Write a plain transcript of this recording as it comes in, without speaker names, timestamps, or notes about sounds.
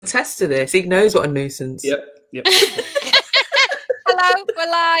attest to this. He knows what a nuisance. Yep. Hello,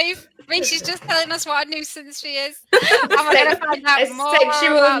 we're live. She's just telling us what a nuisance she is. And we're going to find out more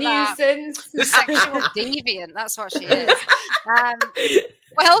sexual about nuisance. That. Sexual deviant, that's what she is.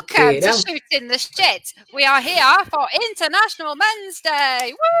 Welcome to Shooting the Shit. We are here for International Men's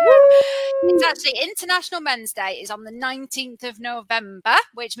Day. Woo! It's actually International Men's Day is on the 19th of November,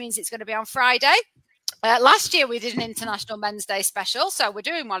 which means it's going to be on Friday. Last year we did an International Men's Day special, so we're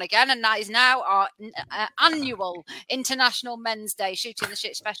doing one again, and that is now our annual International Men's Day Shooting the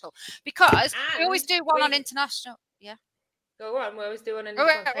Shit special, because we always do one on International... Yeah. Go on, we always do one on I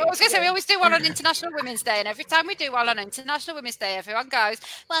was going to say, we always do one on International Women's Day, and every time we do one on International Women's Day, everyone goes,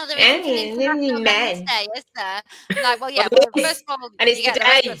 well, there is an International Men's Day, is there? I'm like, well, yeah, first of all, and it's you get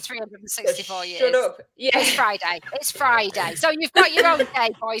today. the rest of 364 years. Shut up. Yeah. It's Friday. So you've got your own day,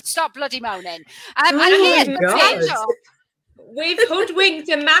 boys. Stop bloody moaning. And here's the change up. We've hoodwinked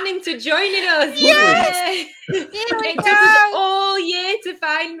a man into joining us. Yes! It took us all year to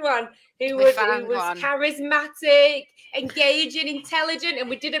find one who was charismatic, engaging, intelligent, and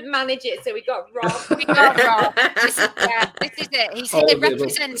we didn't manage it, so we got Rob. This is it. He's here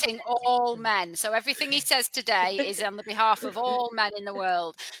representing all men. So everything he says today is on the behalf of all men in the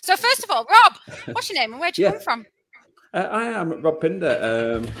world. So first of all, Rob, what's your name and where'd you come from? I am Rob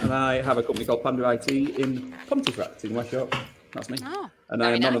Pinder, and I have a company called Panda IT in Pontefract in West York. That's me. Oh, and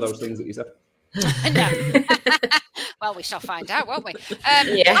I am none of those things that you said. No. Well, we shall find out, won't we?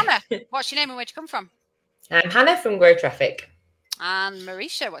 Hannah, what's your name and where'd you come from? I'm Hannah from Grow Traffic. And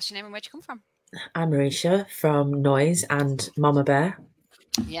Marisha, what's your name and where'd you come from? I'm Marisha from Noise and Mama Bear.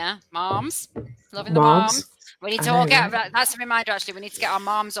 Yeah, moms. Loving the moms. We need to all get, that's a reminder actually, we need to get our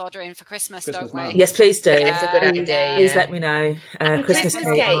moms order in for Christmas don't we? Yes, please do. It's a good idea. Please let me know. Christmas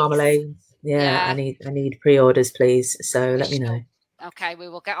cake, marmalade. Yeah, I need pre-orders, please. So let me know. Okay, we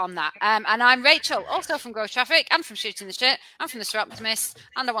will get on that. And I'm Rachel, also from Grow Traffic and from Shooting the Shit. I'm from the Sir Optimist,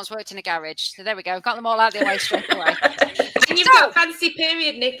 and I once worked in a garage. So there we go. Got them all out of the way straight away. And you've got fancy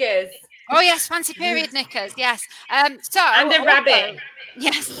period knickers. Oh yes, fancy period knickers. Yes. And a rabbit.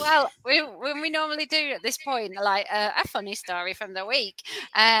 Yes. Well, we normally do at this point like a funny story from the week.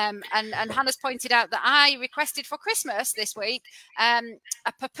 And Hannah's pointed out that I requested for Christmas this week a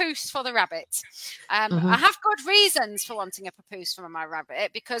papoose for the rabbit. I have good reasons for wanting a papoose for my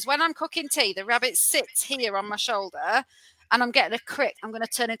rabbit, because when I'm cooking tea, the rabbit sits here on my shoulder. And I'm getting a crick, I'm going to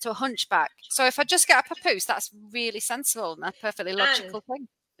turn into a hunchback. So if I just get a papoose, that's really sensible and a perfectly logical thing.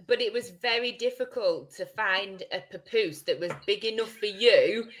 But it was very difficult to find a papoose that was big enough for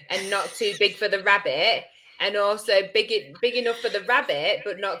you and not too big for the rabbit, and also big enough for the rabbit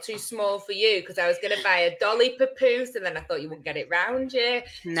but not too small for you, because I was going to buy a dolly papoose and then I thought you wouldn't get it round you.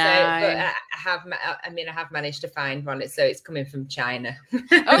 No. So, but I have managed to find one, so it's coming from China. All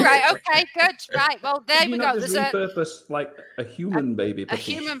right, okay, good. Right, well, there we go. There's repurpose like a human baby papoose.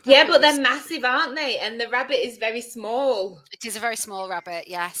 A human papoose. Yeah, but they're massive, aren't they? And the rabbit is very small. It is a very small rabbit,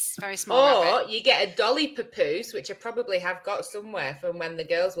 yes. Very small rabbit. Or you get a dolly papoose, which I probably have got somewhere from when the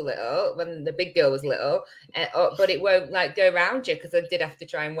girls were little, when the big girl was little. But it won't like go around you, because I did have to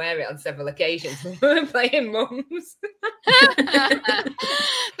try and wear it on several occasions when we were playing mums.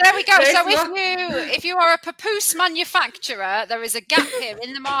 There we go. So if you are a papoose manufacturer, there is a gap here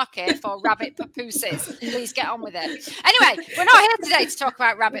in the market for rabbit papooses. Please get on with it. Anyway, we're not here today to talk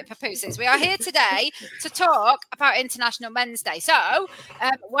about rabbit papooses. We are here today to talk about International Men's Day. So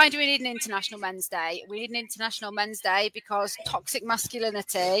why do we need an International Men's Day? We need an International Men's Day because toxic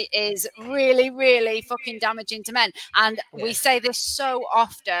masculinity is really, really fucking damaging to men. And we say this so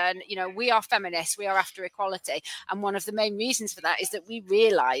often, you know, we are feminists, we are after equality. And one of the main reasons for that is that we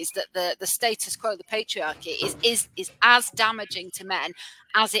realise that the status quo, the patriarchy, is as damaging to men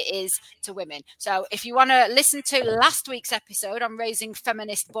as it is to women. So if you want to listen to last week's episode on raising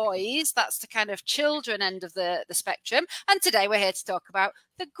feminist boys, that's the kind of children end of the spectrum. And today we're here to talk about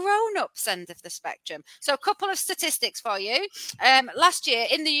the grown-ups end of the spectrum. So a couple of statistics for you. Last year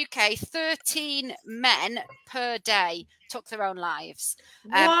in the UK, 13 men per day took their own lives.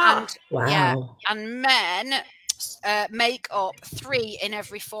 Wow. And men make up 3 in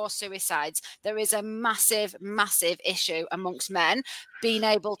every 4 suicides. There is a massive, massive issue amongst men being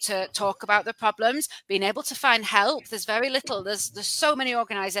able to talk about the problems, being able to find help. There's very little. There's so many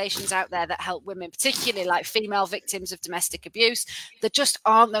organisations out there that help women, particularly like female victims of domestic abuse. There just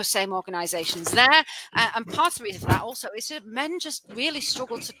aren't those same organisations there. And part of the reason for that also is that men just really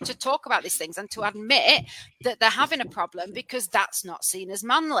struggle to talk about these things and to admit that they're having a problem, because that's not seen as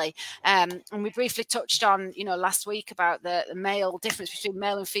manly. And we briefly touched on, last week about the male difference between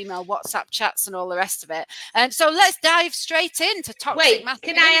male and female WhatsApp chats and all the rest of it. And so let's dive straight into toxic Hey,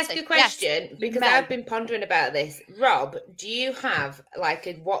 can I ask a question? Yes, because I've been pondering about this. Rob, do you have like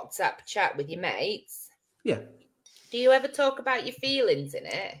a WhatsApp chat with your mates? Yeah. Do you ever talk about your feelings in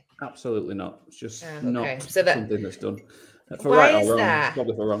it? Absolutely not. It's just not something that's done. For why right or is wrong, that?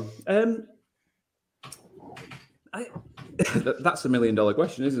 Probably for wrong. That's $1 million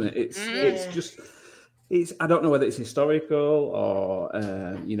question, isn't it? It's just I don't know whether it's historical or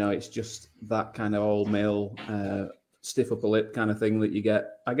it's just that kind of old male stiff upper lip kind of thing that you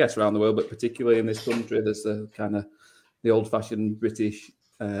get, I guess, around the world, but particularly in this country. There's the kind of the old-fashioned British,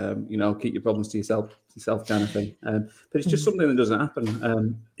 keep your problems to yourself kind of thing. But it's just something that doesn't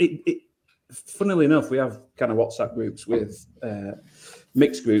happen. Funnily enough, we have kind of WhatsApp groups with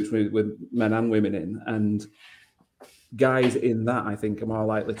mixed groups with men and women in, and guys in that, I think, are more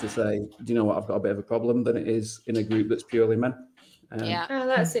likely to say, do you know what, I've got a bit of a problem, than it is in a group that's purely men. Yeah. Oh,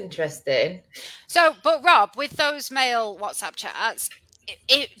 that's interesting. So, but Rob, with those male WhatsApp chats,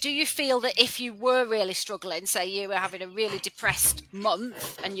 do you feel that if you were really struggling, say you were having a really depressed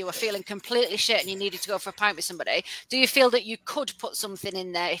month and you were feeling completely shit and you needed to go for a pint with somebody, do you feel that you could put something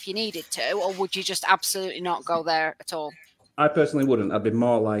in there if you needed to, or would you just absolutely not go there at all? I personally wouldn't. I'd be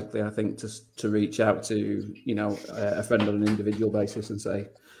more likely, I think, to reach out to, a friend on an individual basis and say,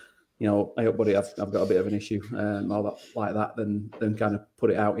 hey, buddy, I've got a bit of an issue, or that, like that, than kind of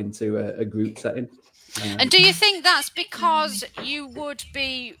put it out into a group setting. And do you think that's because you would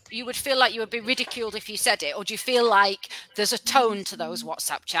feel like you would be ridiculed if you said it, or do you feel like there's a tone to those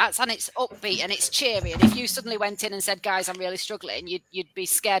WhatsApp chats and it's upbeat and it's cheery, and if you suddenly went in and said, guys, I'm really struggling, you'd be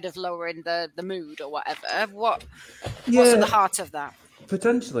scared of lowering the mood or whatever? What's at the heart of that?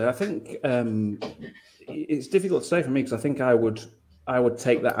 Potentially, I think it's difficult to say for me, because I think I would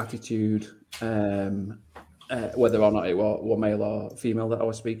take that attitude, whether or not it were male or female that I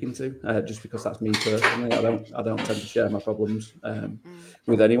was speaking to, just because that's me personally. I don't tend to share my problems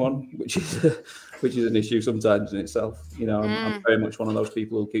with anyone, which is an issue sometimes in itself. I'm very much one of those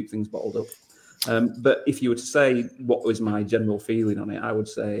people who keep things bottled up. But if you were to say what was my general feeling on it, I would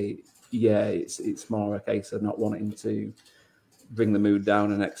say, yeah, it's more a case of not wanting to bring the mood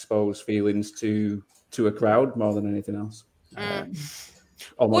down and expose feelings to a crowd more than anything else.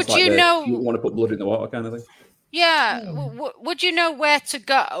 Almost would like you want to put blood in the water kind of thing. Yeah. Would you know where to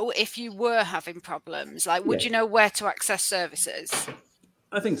go if you were having problems? Like, would you know where to access services?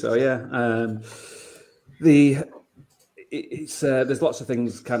 I think so, yeah. There's lots of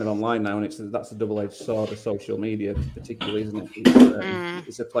things kind of online now, and that's a double-edged sword of social media, particularly, isn't it?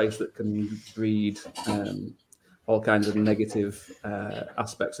 It's a place that can breed all kinds of negative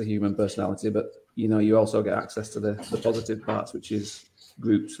aspects of human personality, but you also get access to the positive parts, which is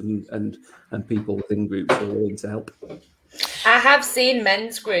groups and people within groups who are willing to help. I have seen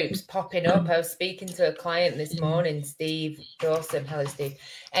men's groups popping up. I was speaking to a client this morning, Steve Dawson. Hello, Steve.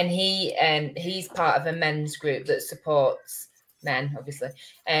 And he's part of a men's group that supports men, obviously,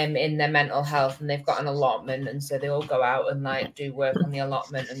 in their mental health, and they've got an allotment, and so they all go out and like do work on the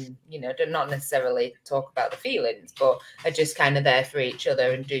allotment, and not necessarily talk about the feelings, but are just kind of there for each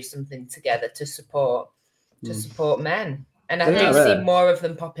other and do something together to support men. And I do see more of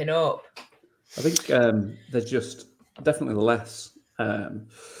them popping up. I think there's just definitely less than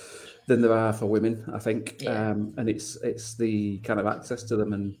there are for women, I think. And it's the kind of access to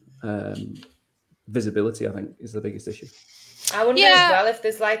them and visibility, I think, is the biggest issue. I wonder as well if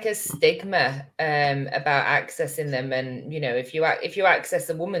there's like a stigma about accessing them, and if you access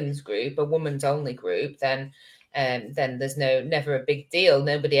a woman's group, a woman's only group, then there's never a big deal.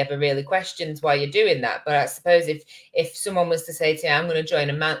 Nobody ever really questions why you're doing that. But I suppose if someone was to say to you, I'm going to join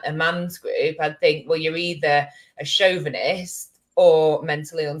a man's group, I'd think, well, you're either a chauvinist or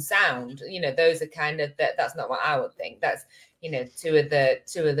mentally unsound. Those are kind of that's not what I would think. That's two of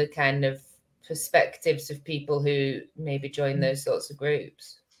the kind of perspectives of people who maybe join those sorts of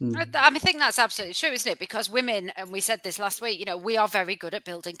groups. I think that's absolutely true, isn't it? Because women, and we said this last week, we are very good at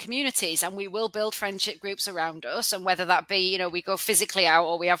building communities, and we will build friendship groups around us. And whether that be, we go physically out,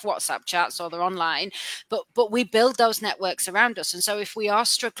 or we have WhatsApp chats, or they're online, but we build those networks around us. And so if we are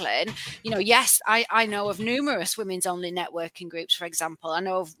struggling, yes, I know of numerous women's only networking groups, for example. I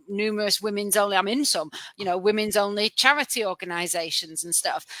know of numerous women's only, I'm in some, women's only charity organizations and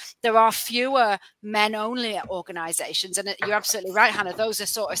stuff. There are fewer men only organizations. And you're absolutely right, Hannah. Those are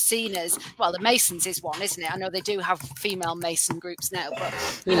sort of seen as, well, the Masons is one, isn't it? I know they do have female Mason groups now, but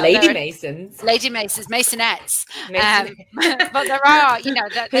Lady Masons, Masonettes. But there are,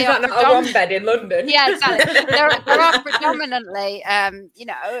 they are not a one bed in London. Yeah, exactly. there are predominantly,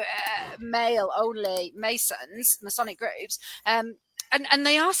 male only Masonic groups. and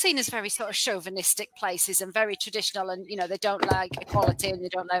they are seen as very sort of chauvinistic places and very traditional, and they don't like equality and they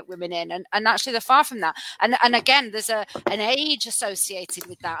don't like women in, and actually they're far from that. And again, there's an age associated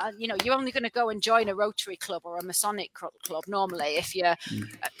with that. You're only going to go and join a Rotary club or a Masonic club normally if you're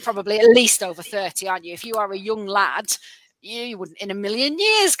probably at least over 30, aren't you? If you are a young lad, you wouldn't in a million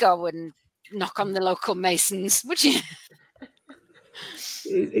years go and knock on the local Masons, would you?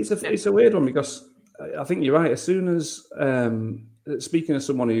 It's a weird one, because I think you're right. As soon as speaking as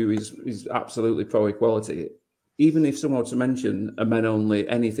someone who is absolutely pro-equality, even if someone were to mention a men-only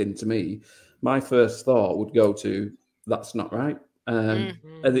anything to me, my first thought would go to, that's not right. And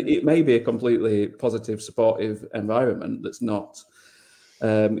it may be a completely positive, supportive environment that's not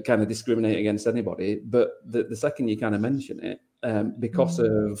kind of discriminate against anybody. But the second you kind of mention it, because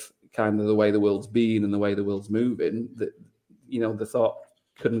of kind of the way the world's been and the way the world's moving, that the thought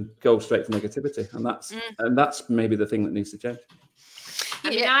couldn't go straight to negativity, and that's maybe the thing that needs to change. I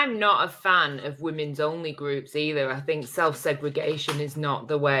mean, I'm not a fan of women's only groups either. I think self-segregation is not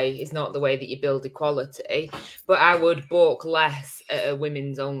the way that you build equality. But I would balk less at a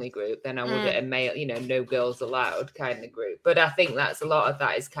women's only group than I would at a male, no girls allowed kind of group. But I think that's a lot of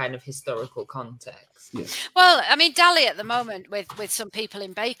that is kind of historical context. Yeah. Well, I mean, Dali at the moment with some people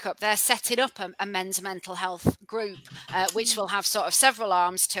in Bacup, they're setting up a men's mental health group, which will have sort of several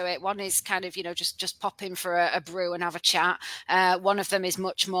arms to it. One is kind of, just pop in for a brew and have a chat. One of them is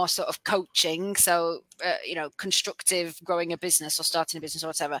much more sort of coaching. So, constructive growing a business or starting a business or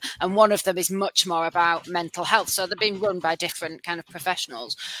whatever. And one of them is much more about mental health. So they're being run by different kind of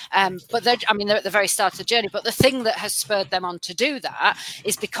professionals. But they're at the very start of the journey. But the thing that has spurred them on to do that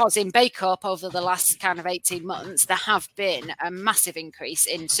is because in Bacup over the last kind of 18 months, there have been a massive increase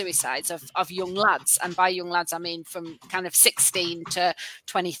in suicides of young lads. And by young lads, I mean from kind of 16 to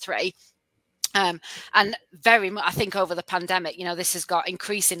 23. And very much, I think over the pandemic, this has got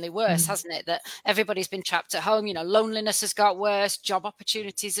increasingly worse, hasn't it? That everybody's been trapped at home, loneliness has got worse, job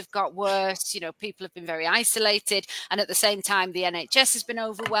opportunities have got worse, people have been very isolated. And at the same time, the NHS has been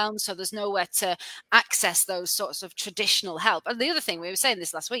overwhelmed. So there's nowhere to access those sorts of traditional help. And the other thing, we were saying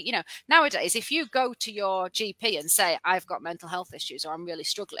this last week, nowadays, if you go to your GP and say, I've got mental health issues or I'm really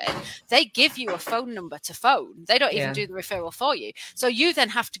struggling, they give you a phone number to phone. They don't even do the referral for you. So you then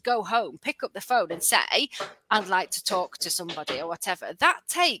have to go home, pick up the phone and say, I'd like to talk to somebody or whatever. That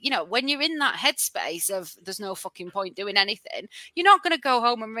when you're in that headspace of there's no fucking point doing anything, you're not going to go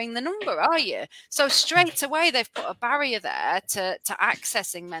home and ring the number, are you? So straight away, they've put a barrier there to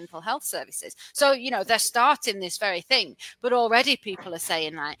accessing mental health services. So, they're starting this very thing, but already people are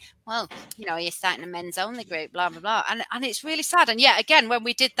saying like, well, you're starting a men's only group, blah, blah, blah. And it's really sad. And yet again, when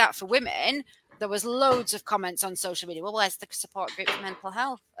we did that for women, there was loads of comments on social media. Well, where's the support group for mental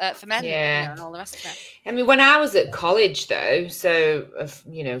health for men? And all the rest of it. I mean, when I was at college, though, so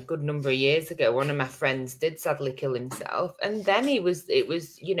a good number of years ago, one of my friends did sadly kill himself, and then it was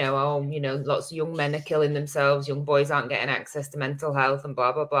lots of young men are killing themselves, young boys aren't getting access to mental health, and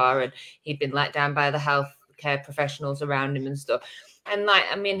blah blah blah, and he'd been let down by the healthcare professionals around him and stuff. And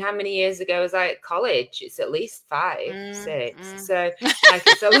how many years ago was I at college? It's at least 5, 6. So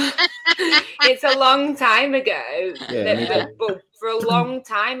it's a long time ago. But for a long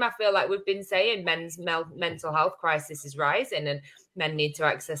time, I feel like we've been saying men's mental health crisis is rising and men need to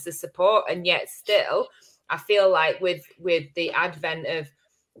access the support. And yet still, I feel like with the advent of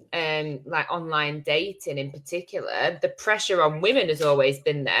online dating in particular, the pressure on women has always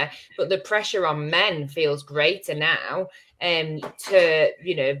been there, but the pressure on men feels greater now. To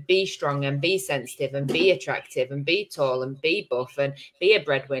be strong and be sensitive and be attractive and be tall and be buff and be a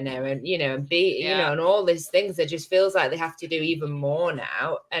breadwinner and and be and all these things. It just feels like they have to do even more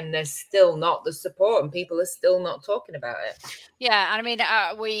now, and there's still not the support, and people are still not talking about it. Yeah, and I mean,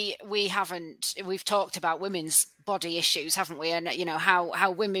 we've talked about women's body issues, haven't we? And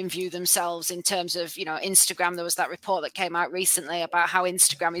how women view themselves in terms of Instagram. There was that report that came out recently about how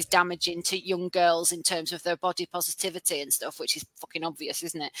Instagram is damaging to young girls in terms of their body positivity and stuff, which is fucking obvious,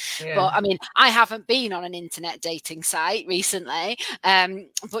 isn't it? Yeah. But I mean, I haven't been on an internet dating site recently,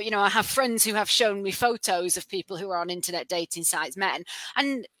 but I have friends who have shown me photos of people who are on internet dating sites, men,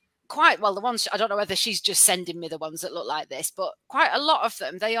 and quite well, the ones, I don't know whether she's just sending me the ones that look like this, but quite a lot of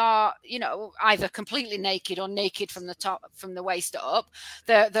them, they are, either completely naked or naked from the top, from the waist up.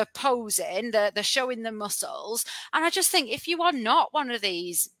 They're posing, they're showing the muscles. And I just think if you are not one of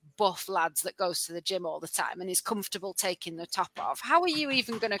these buff lads that goes to the gym all the time and is comfortable taking the top off, how are you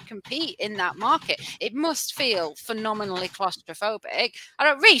even going to compete in that market? It must feel phenomenally claustrophobic.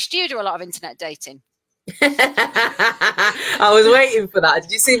 Reece, do you do a lot of internet dating? I was waiting for that.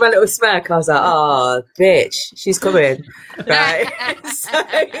 Did you see my little smirk? I was like, oh, bitch, she's coming. Right. So,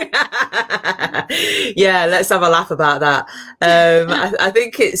 yeah, let's have a laugh about that. I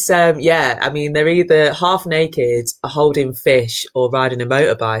think it's, I mean, they're either half naked, holding fish, or riding a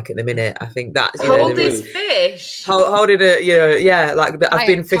motorbike at the minute. I think that's, holding fish. Holding a, like I've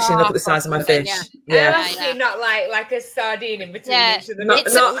been fishing, look at the size of my fish. Yeah. Not like a sardine in between each of them. Not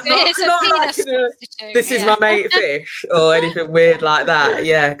like this is my mate fish or anything weird like that.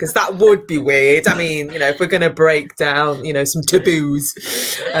 Yeah, because that would be weird. I mean, if we're going to break down, some taboos,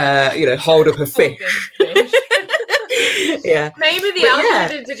 hold up a fish. Yeah. Maybe the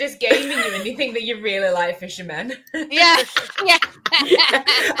algorithms are just gaming you and you think that you really like fishermen. Yeah.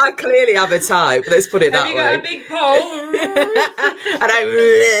 I clearly have a type. Let's put it that way. Have you got a big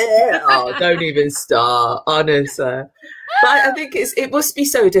pole? And don't even start, honestly. But I think it must be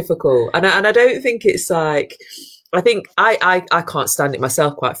so difficult, and I don't think it's like. I think I can't stand it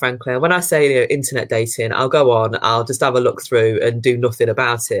myself, quite frankly. When I say internet dating, I'll go on, I'll just have a look through and do nothing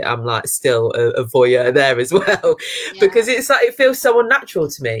about it. I'm like still a voyeur there as well, because it's like it feels so unnatural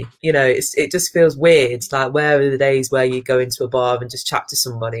to me. It just feels weird. Like, where are the days where you go into a bar and just chat to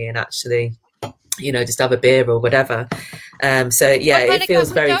somebody and actually, just have a beer or whatever. It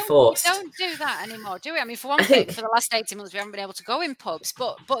feels very forced. We don't do that anymore, do we? I mean, for one thing, for the last 18 months, we haven't been able to go in pubs,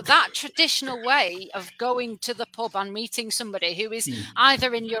 but that traditional way of going to the pub and meeting somebody who is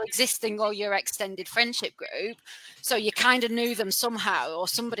either in your existing or your extended friendship group, so you kind of knew them somehow, or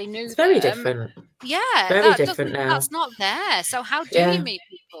somebody knew them. It's very different. Yeah. Very different now. That's not there. So how do you meet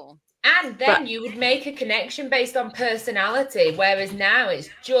people? And then you would make a connection based on personality, whereas now it's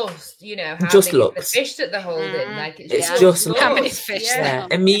just, how just many looks. The fish that they're holding. Like it's just looks. How many fish? Yeah.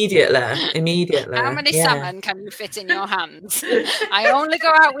 Immediately. How many salmon can you fit in your hands? I only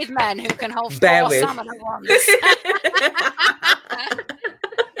go out with men who can hold 4 salmon at once.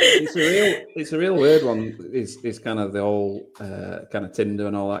 It's a real weird one. Is kind of the whole kind of Tinder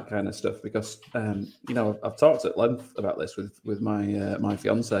and all that kind of stuff, because I've talked at length about this with my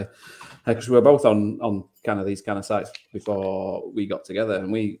fiance, because we were both on kind of these kind of sites before we got together,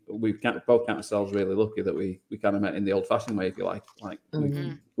 and we both count ourselves really lucky that we kind of met in the old fashioned way, if you like.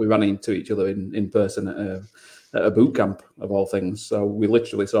 We ran into each other in person at a boot camp of all things, so we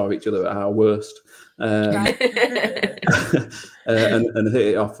literally saw each other at our worst. And hit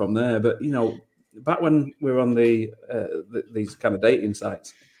it off from there. But back when we were on these kind of dating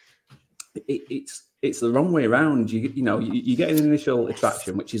sites, it's the wrong way around. You get an initial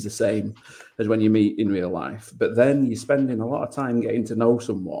attraction, which is the same as when you meet in real life, but then you're spending a lot of time getting to know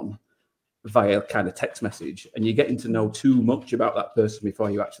someone via kind of text message, and you're getting to know too much about that person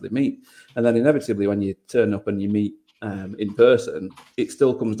before you actually meet. And then inevitably, when you turn up and you meet in person, it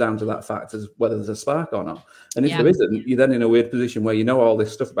still comes down to that fact as whether there's a spark or not. And if there isn't, you're then in a weird position where you know all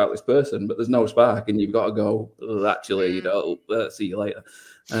this stuff about this person, but there's no spark, and you've got to go, actually, see you later.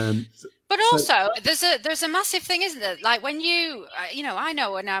 But also, there's a massive thing, isn't there? Like when I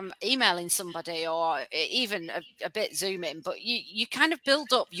know when I'm emailing somebody or even a bit Zooming, but you kind of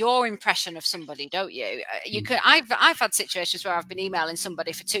build up your impression of somebody, don't you? I've had situations where I've been emailing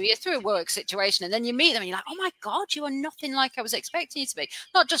somebody for 2 years through a work situation, and then you meet them and you're like, oh my God, you are nothing like I was expecting you to be.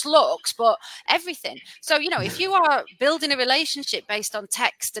 Not just looks, but everything. So, if you are building a relationship based on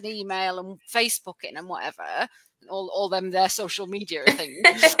text and email and Facebooking and whatever, all them their social media things,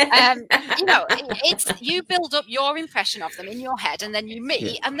 it's you build up your impression of them in your head, and then you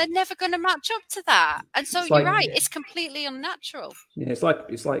meet, and they're never going to match up to that. And so you're right; it's completely unnatural. Yeah, it's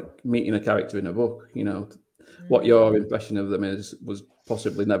like meeting a character in a book. What your impression of them was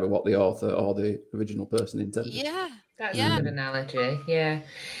possibly never what the author or the original person intended. Yeah, that's a good analogy. Yeah.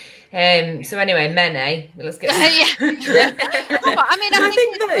 So anyway, men, let's get. I think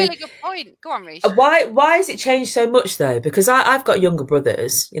it's a really good point. Go on, Reece. Why has it changed so much though? Because I've got younger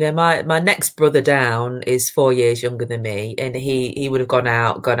brothers. My next brother down is 4 years younger than me, and he would have gone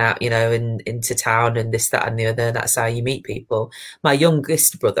out, and into town and this, that, and the other. That's how you meet people. My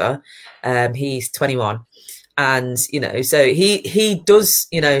youngest brother, he's 21. And, so he does,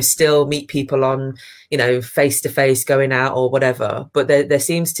 still meet people on, face to face going out or whatever. But there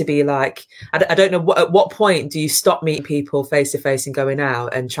seems to be like, I don't know at what point do you stop meeting people face to face and going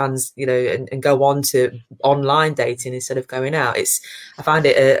out and and go on to online dating instead of going out. I find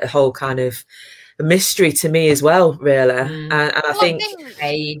it a whole kind of a mystery to me as well, really. And I think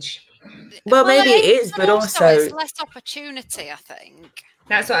age. Well, maybe it is, but also it's less opportunity, I think.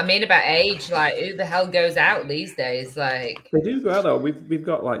 That's what I mean about age. Like, who the hell goes out these days? Like, they do go out though. We've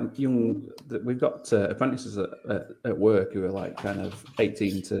got like we've got apprentices at work who are like kind of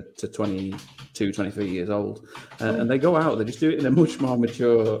 18 to 22, 23 years old, and they go out. They just do it in a much more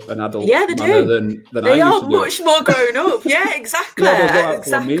mature and adult manner than they I are used to do. much more grown up. Yeah, exactly. They'll go out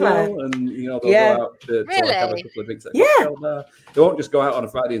for a meal, and they'll go out to like have a couple of drinks. They won't just go out on a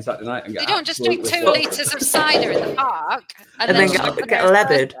Friday and Saturday night and get. They don't just drink 2 litres of cider in the park and then get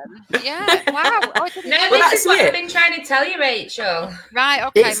leathered. Yeah, wow. No, this is what I've been trying to tell you, Rachel. Right,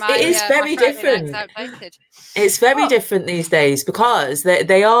 okay. It is very different. It's very different these days because there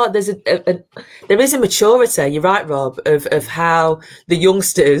is a maturity. You're right, Rob, of how the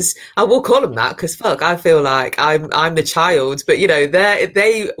youngsters. I will call them that because I feel like I'm the child. But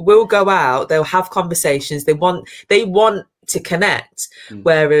they will go out. They'll have conversations. They want to connect,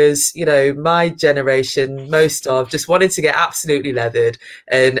 whereas my generation, most of just wanted to get absolutely leathered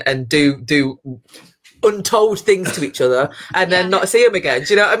and do untold things to each other and then not see them again.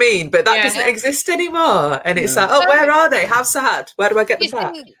 Do you know what I mean? But that doesn't exist anymore. And it's like, where are they? How sad. Where do I get them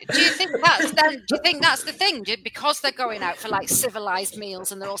back? Do you think that's the thing? Because they're going out for like civilized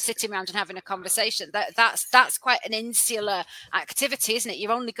meals and they're all sitting around and having a conversation. That's quite an insular activity, isn't it?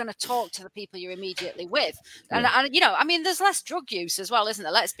 You're only going to talk to the people you're immediately with. And there's less drug use as well, isn't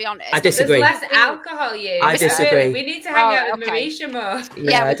there? Let's be honest. I disagree. There's less alcohol use. I disagree. We need to hang out with Marisha more.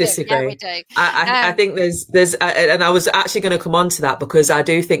 Yeah, I disagree. Yeah, we do. I think there's and I was actually going to come on to that because I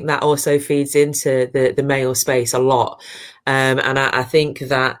do think that also feeds into the male space a lot. And I think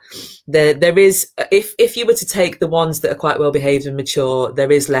that there is, if you were to take the ones that are quite well behaved and mature, there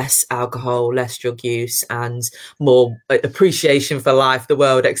is less alcohol, less drug use, and more appreciation for life, the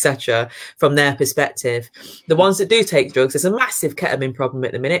world, etc. From their perspective. The ones that do take drugs, there's a massive ketamine problem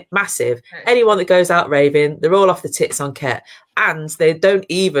at the minute, massive. Anyone that goes out raving, they're all off the tits on ket. And they don't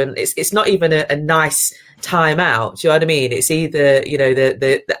even, it's not even a nice time out. Do you know what I mean? It's either,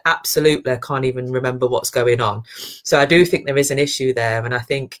 the absolute, I can't even remember what's going on. So I do think there is an issue there. And I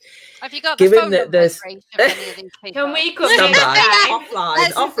think, have you got the phone number there's of any of these people? Can we come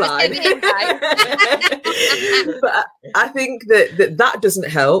offline? But I think that doesn't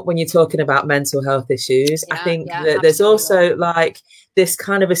help when you're talking about mental health issues. I think that there's also like this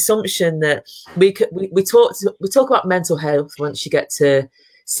kind of assumption that we talk about mental health once you get to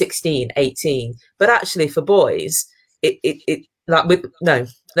 16, 18, but actually for boys,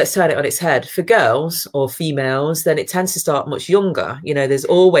 let's turn it on its head. For girls or females, then it tends to start much younger. There's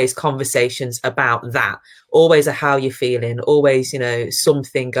always conversations about that, always a how you're feeling, always,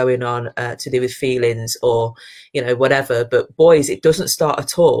 something going on to do with feelings or, whatever. But boys, it doesn't start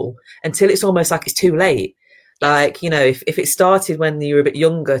at all until it's almost like it's too late. Like, if it started when you were a bit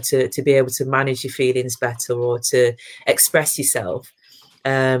younger to be able to manage your feelings better or to express yourself,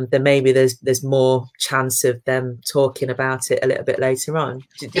 then maybe there's more chance of them talking about it a little bit later on.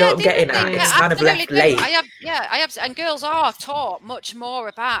 Do you know what I'm getting at? It's kind of left late. I have, and girls are taught much more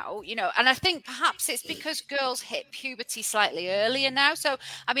about, and I think perhaps it's because girls hit puberty slightly earlier now. So,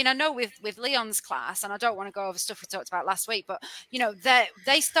 I know with Leon's class, and I don't want to go over stuff we talked about last week, but,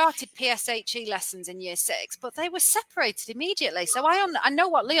 they started PSHE lessons in year 6, but they were separated immediately. So I know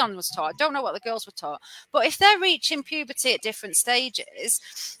what Leon was taught. I don't know what the girls were taught. But if they're reaching puberty at different stages,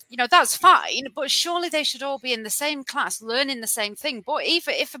 that's fine, but surely they should all be in the same class learning the same thing. But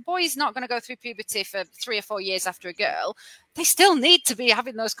if a boy is not going to go through puberty for 3 or 4 years after a girl, they still need to be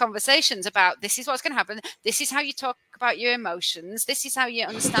having those conversations about this is what's going to happen, this is how you talk about your emotions, this is how you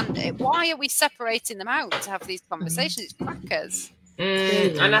understand it. Why are we separating them out to have these conversations? It's crackers.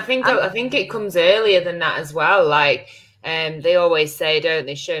 And I think it comes earlier than that as well. Like, they always say, don't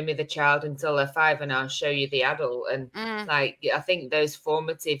they, show me the child until they're 5 and I'll show you the adult. And I think those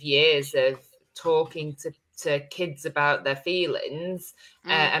formative years of talking to kids about their feelings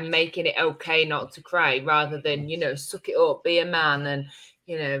and making it okay not to cry rather than, suck it up, be a man and,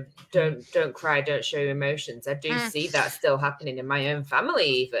 don't cry, don't show your emotions. I do see that still happening in my own family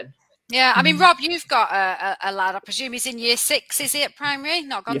even. Yeah, Rob, you've got a lad, I presume he's in year 6, is he, at primary?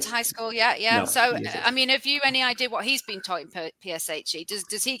 Not gone to high school yet, yeah? No, so, have you any idea what he's been taught in PSHE?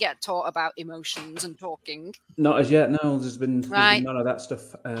 Does he get taught about emotions and talking? Not as yet, no. There's been none of that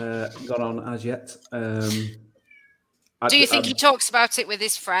stuff gone on as yet. Do you think he talks about it with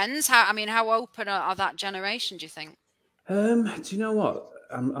his friends? How open are that generation, do you think? Do you know what?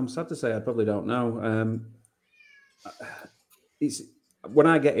 I'm sad to say I probably don't know. When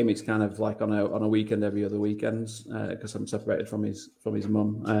I get him, it's kind of like on a weekend every other weekend because I'm separated from his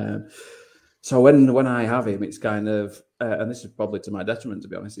mum. So when I have him, it's kind of, and this is probably to my detriment, to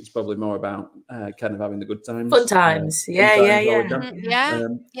be honest. It's probably more about kind of having the good times, Fun times, yeah.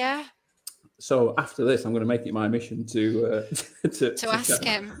 Yeah. So after this, I'm going to make it my mission to ask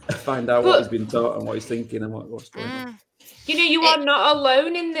him, find out what he's been taught and what he's thinking and what's going on. You know, you are not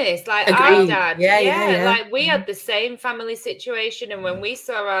alone in this. Like Agreed. our dad, like we had the same family situation, and when we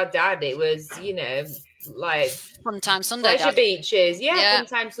saw our dad, it was, you know, like fun time Sunday pleasure dad. beaches, fun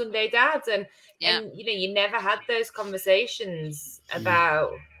time Sunday dads, and you know, you never had those conversations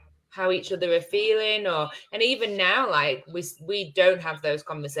about how each other are feeling, and even now, like we don't have those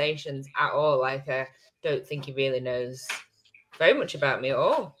conversations at all. Like I don't think he really knows very much about me at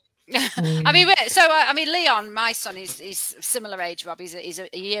all. I mean, Leon, my son, is similar age. Rob, he's a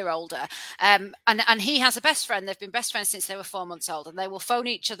year older, and he has a best friend. They've been best friends since they were 4 months old, and they will phone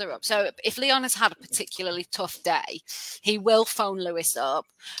each other up. So if Leon has had a particularly tough day, he will phone Lewis up,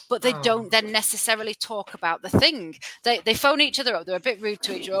 but they don't then necessarily talk about the thing. They phone each other up. They're a bit rude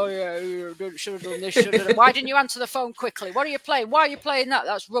to each other. Oh yeah, should have done this. Should have done. Why didn't you answer the phone quickly? What are you playing? Why are you playing that?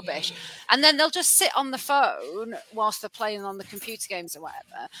 That's rubbish. And then they'll just sit on the phone whilst they're playing on the computer games or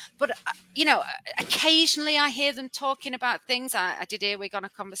whatever. But, you know, occasionally I hear them talking about things. I did hear we got a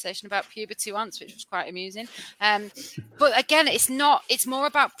conversation about puberty once, which was quite amusing. But again, it's more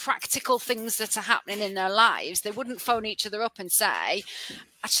about practical things that are happening in their lives. They wouldn't phone each other up and say,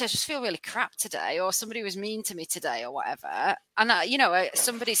 actually, I just feel really crap today, or somebody was mean to me today, or whatever. And, you know,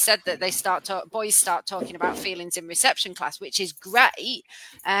 somebody said that boys start talking about feelings in reception class, which is great.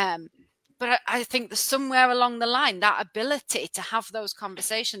 But I think that somewhere along the line, that ability to have those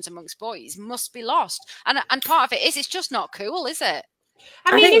conversations amongst boys must be lost. And part of it is it's just not cool, is it?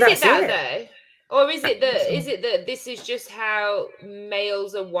 I mean, is it that though? Or is it that this is just how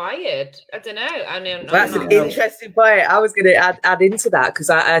males are wired? I don't know. That's an interesting point. I was going to add into that because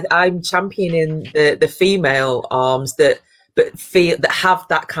I'm championing the female arms that have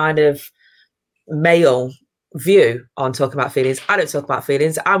that kind of male view on talking about feelings. I don't talk about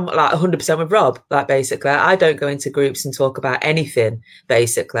feelings. I'm like 100% with Rob. Like basically, I don't go into groups and talk about anything.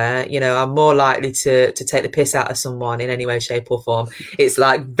 Basically, you know, I'm more likely to take the piss out of someone in any way, shape, or form. It's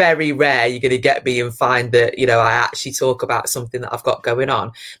like very rare you're going to get me and find that, you know, I actually talk about something that I've got going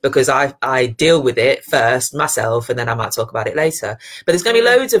on because I deal with it first myself and then I might talk about it later. But there's going to be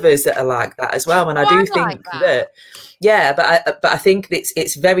loads of us that are like that as well. And I do think that. Yeah, but I think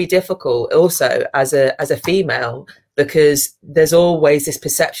it's very difficult also as a female because there's always this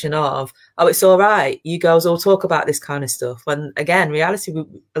perception of, oh, it's all right, you girls all talk about this kind of stuff. When again, reality,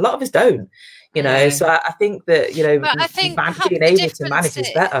 a lot of us don't, you know. So I think that, you know, being able to manage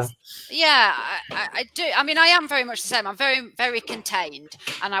is better. Yeah, I do. I mean, I am very much the same. I'm very, very contained,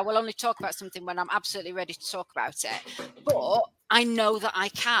 and I will only talk about something when I'm absolutely ready to talk about it. But I know that I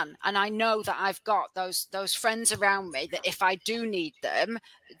can, and I know that I've got those friends around me that if I do need them,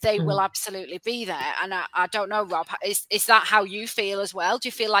 they will absolutely be there. And I don't know, Rob, is that how you feel as well? Do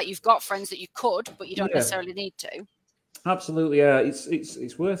you feel like you've got friends that you could, but you don't necessarily need to? Absolutely, yeah.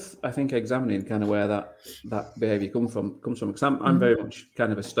 It's worth, I think, examining kind of where that behaviour comes from. Because I'm very much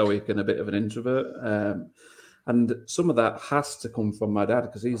kind of a stoic and a bit of an introvert. And some of that has to come from my dad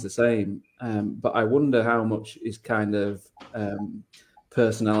because he's the same. But I wonder how much is kind of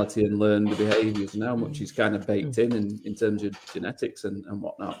personality and learned behaviours and how much is kind of baked in terms of genetics and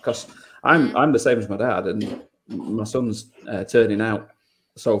whatnot. Because I'm the same as my dad, and my son's turning out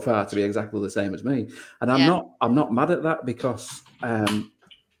so far to be exactly the same as me. And I'm not mad at that because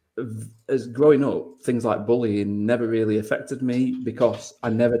as growing up, things like bullying never really affected me because I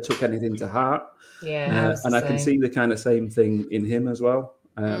never took anything to heart. Yeah, and I can see the kind of same thing in him as well.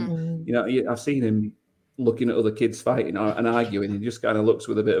 You know, I've seen him looking at other kids fighting and arguing. He just kind of looks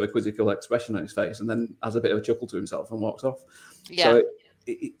with a bit of a quizzical expression on his face and then has a bit of a chuckle to himself and walks off. So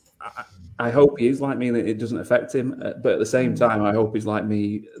I hope he is like me and it doesn't affect him. But at the same time, I hope he's like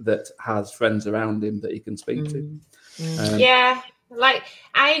me that has friends around him that he can speak to. Like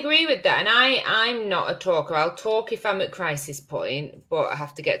I agree with that, and I'm not a talker. I'll talk if I'm at crisis point, but I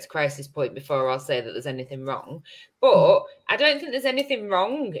have to get to crisis point before I'll say that there's anything wrong. But I don't think there's anything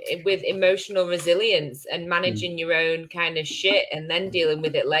wrong with emotional resilience and managing your own kind of shit and then dealing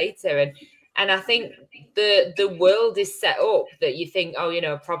with it later. And I think the world is set up that you think, oh, you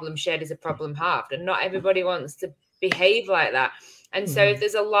know, a problem shared is a problem halved, and not everybody wants to behave like that. And so if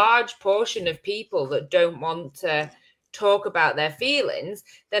there's a large portion of people that don't want to talk about their feelings,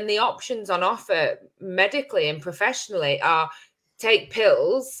 then the options on offer medically and professionally are take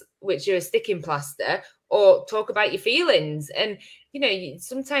pills, which are a sticking plaster, or talk about your feelings. And,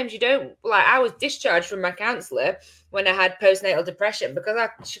 sometimes you don't, like, I was discharged from my counsellor when I had postnatal depression because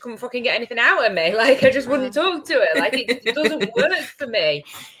she couldn't fucking get anything out of me. Like, I just wouldn't talk to her. Like, it doesn't work for me.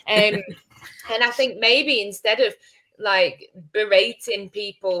 And I think maybe instead of like berating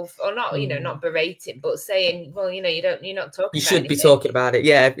people, or not, not berating, but saying, well, you're not talking. You should be talking about it.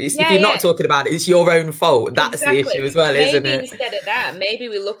 Yeah. If you're not talking about it, it's your own fault. That's the issue as well, isn't it? Instead of that, maybe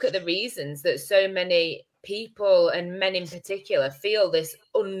we look at the reasons that so many people, and men in particular, feel this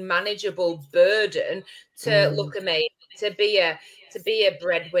unmanageable burden to look amazing, to be a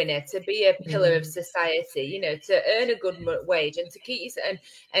breadwinner, to be a pillar of society, to earn a good wage and to keep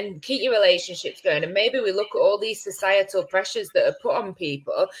and keep your relationships going. And maybe we look at all these societal pressures that are put on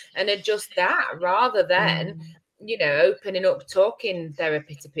people and adjust that rather than, opening up talking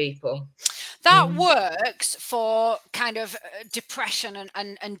therapy to people. That works for kind of depression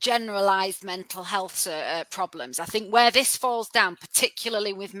and generalized mental health problems. I think where this falls down,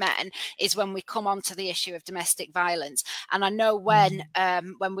 particularly with men, is when we come on to the issue of domestic violence. And I know when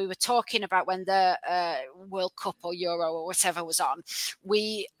we were talking about when the World Cup or Euro or whatever was on,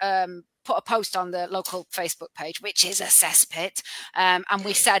 we put a post on the local Facebook page, which is a cesspit. And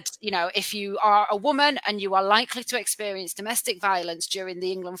we said, if you are a woman and you are likely to experience domestic violence during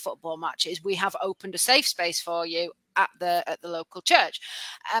the England football matches, we have opened a safe space for you at the local church.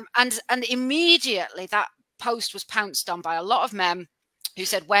 And immediately that post was pounced on by a lot of men who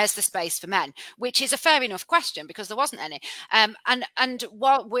said, where's the space for men? Which is a fair enough question because there wasn't any. And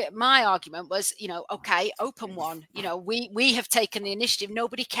what my argument was, okay, open one. We have taken the initiative.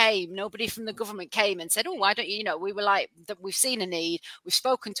 Nobody from the government came and said, oh, why don't you, we were like, we've seen a need. We've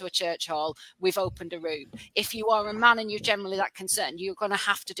spoken to a church hall. We've opened a room. If you are a man and you're generally that concerned, you're going to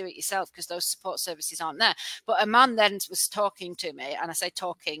have to do it yourself because those support services aren't there. But a man then was talking to me, and I say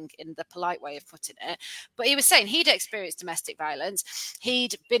talking in the polite way of putting it, but he was saying he'd experienced domestic violence.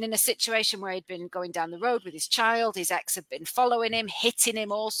 He'd been in a situation where he'd been going down the road with his child. His ex had been following him, hitting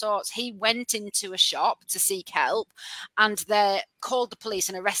him, all sorts. He went into a shop to seek help, and they called the police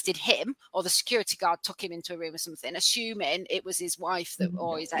and arrested him, or the security guard took him into a room or something, assuming it was his wife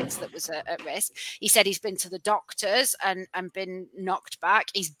or his ex that was at risk. He said he's been to the doctors and been knocked back.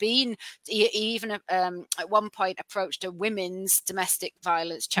 He even at one point approached a women's domestic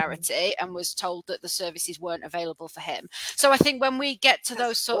violence charity and was told that the services weren't available for him. So I think when we get to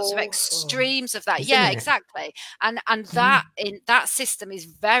those sorts of extremes of that, exactly, and that system is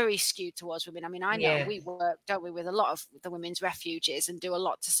very skewed towards women. I mean, I know we work, don't we, with a lot of the women's refuges and do a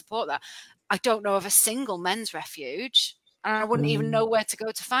lot to support that. I don't know of a single men's refuge, and I wouldn't even know where to go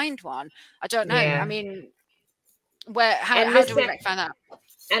to find one. I don't know. I mean, how do we find that?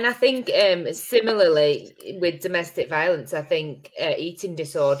 And I think similarly with domestic violence, I think eating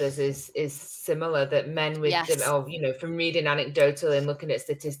disorders is similar, that men with, from reading anecdotal and looking at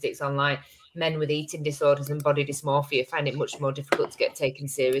statistics online, men with eating disorders and body dysmorphia find it much more difficult to get taken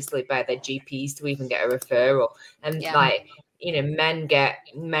seriously by their GPs to even get a referral. And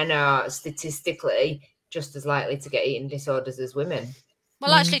men are statistically just as likely to get eating disorders as women.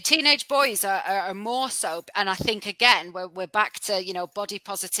 Well, actually, teenage boys are more so. And I think, again, we're back to, body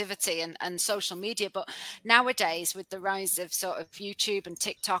positivity and social media. But nowadays, with the rise of sort of YouTube and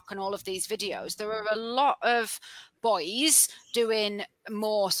TikTok and all of these videos, there are a lot of boys doing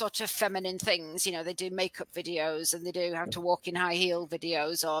more sort of feminine things. They do makeup videos and they do how to walk in high heel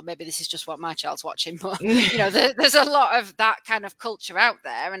videos, or maybe this is just what my child's watching. But, there's a lot of that kind of culture out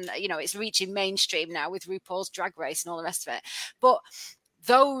there. And, it's reaching mainstream now with RuPaul's Drag Race and all the rest of it. But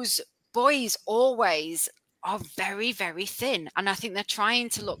those boys always are very, very thin. And I think they're trying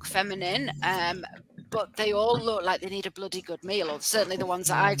to look feminine, but they all look like they need a bloody good meal, or certainly the ones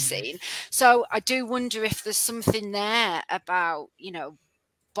that I've seen. So I do wonder if there's something there about, we're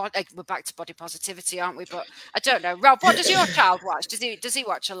back to body positivity, aren't we? But I don't know. Rob, what does your child watch? Does he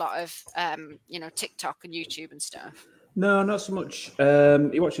watch a lot of, TikTok and YouTube and stuff? No, not so much.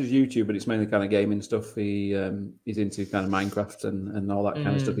 He watches YouTube, but it's mainly kind of gaming stuff. He's into kind of Minecraft and all that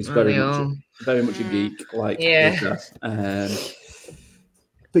kind of stuff. He's very much a geek,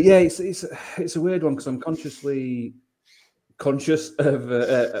 but yeah, it's a weird one because I'm actively conscious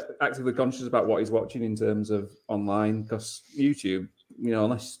about what he's watching in terms of online, because YouTube,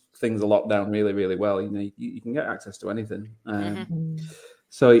 unless things are locked down really, really well, you can get access to anything.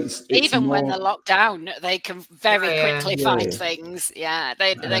 So it's even when they're locked down, they can very quickly find things. Yeah,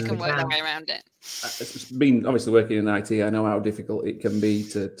 they can work their way around it. It's been obviously working in IT. I know how difficult it can be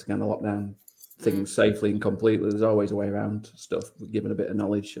to kind of lock down things safely and completely. There's always a way around stuff, given a bit of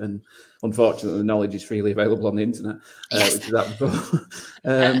knowledge. And unfortunately, the knowledge is freely available on the internet, which is that before.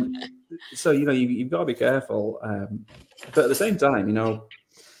 So, you've got to be careful. But at the same time,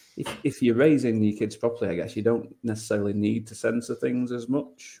 if you're raising your kids properly, I guess you don't necessarily need to censor things as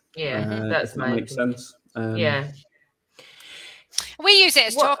much. Yeah, that's that makes sense. We use it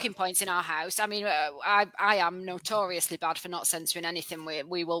as talking points in our house. I mean, I am notoriously bad for not censoring anything.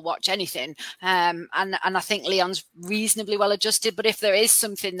 We will watch anything, and I think Leon's reasonably well adjusted. But if there is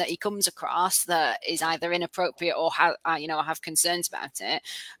something that he comes across that is either inappropriate or I have concerns about it,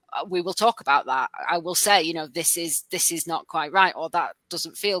 we will talk about that. I will say, this is not quite right, or that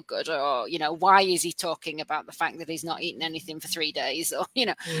doesn't feel good, or why is he talking about the fact that he's not eaten anything for 3 days, or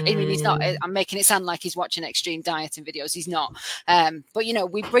I mean, he's not. I'm making it sound like he's watching extreme dieting videos. He's not. But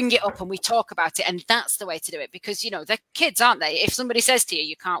we bring it up and we talk about it, and that's the way to do it, because they're kids, aren't they? If somebody says to you,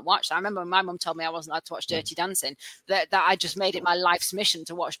 you can't watch that. I remember when my mum told me I wasn't allowed to watch Dirty Dancing, that I just made it my life's mission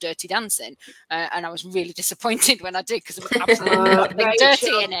to watch Dirty Dancing, and I was really disappointed when I did, because there was absolutely nothing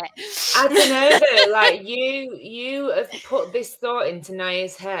dirty in it. I don't know though, like you have put this thought into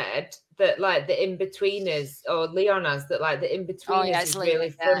Naya's head that like the in-betweeners, or Leon has, that like the in-betweeners is really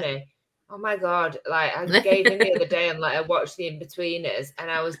funny. Oh my God, like I gave him the other day and like I watched the In-Betweeners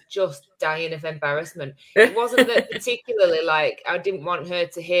and I was just dying of embarrassment. It wasn't that particularly like I didn't want her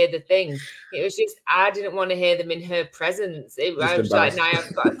to hear the things. It was just I didn't want to hear them in her presence. I was like, now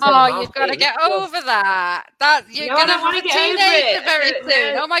I've got to turn them you've got to get over that. You're going to have a teenager very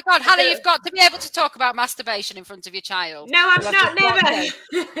soon. Oh my God, Hannah, you've got to be able to talk about masturbation in front of your child. No, I'm not, never.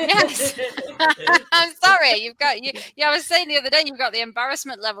 Yes. I'm sorry. You've got I was saying the other day, you've got the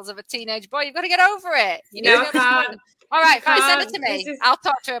embarrassment levels of a teenage boy. You've got to get over it. I can't. All right, fine. Send it to me. I'll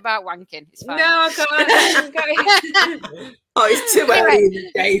talk to her about wanking. It's fine. No, I can't. Oh, it's too early in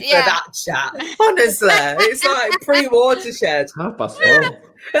the day for that chat. Honestly, it's like pre-watershed. 4:30.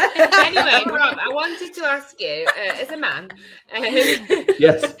 Anyway, Rob, I wanted to ask you, as a man,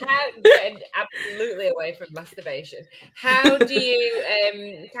 yes, getting absolutely away from masturbation, how do you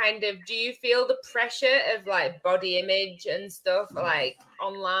do you feel the pressure of like body image and stuff like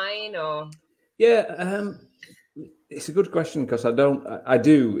online, or? Yeah, it's a good question, because I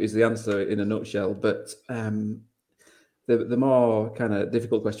do is the answer in a nutshell, but the more kind of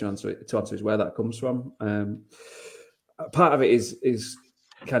difficult question to answer is where that comes from. Part of it is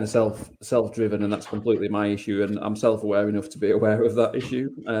kind of self-driven, and that's completely my issue, and I'm self-aware enough to be aware of that issue.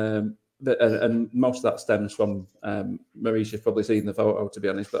 And most of that stems from Marisha's probably seen the photo, to be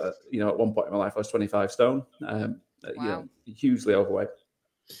honest. But at one point in my life, I was 25 stone, wow. Hugely overweight.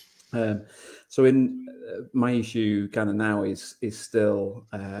 So in my issue kind of now is still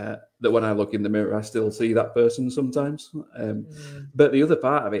that when I look in the mirror, I still see that person sometimes. But the other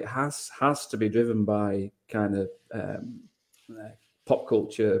part of it has to be driven by kind of pop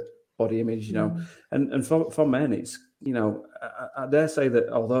culture, body image, and for men, it's, I dare say that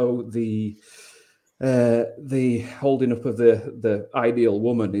although the holding up of the ideal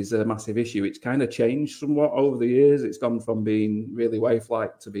woman is a massive issue, it's kind of changed somewhat over the years. It's gone from being really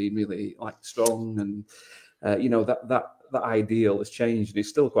waif-like to being really like strong, and that ideal has changed. It's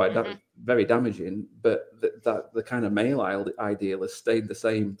still quite very damaging, but the kind of male ideal has stayed the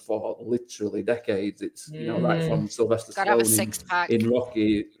same for literally decades. It's right from Sylvester Stallone in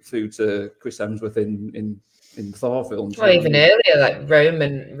Rocky through to Chris Hemsworth in Thor films. Well, even earlier, like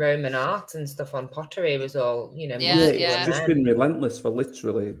Roman art and stuff on pottery was all, It's just been relentless for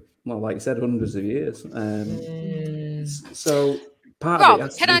literally, well, like you said, hundreds of years. So part Rob, of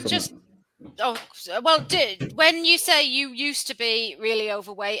it can I just? Oh, well, when you say you used to be really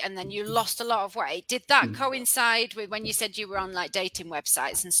overweight and then you lost a lot of weight, did that coincide with when you said you were on like dating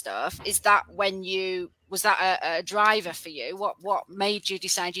websites and stuff? Was that a driver for you? What made you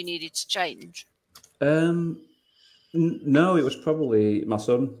decide you needed to change? No, it was probably my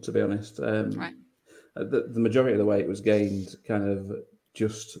son, to be honest. Right. The majority of the weight was gained kind of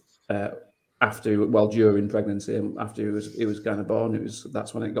just during pregnancy, and after he was kind of born.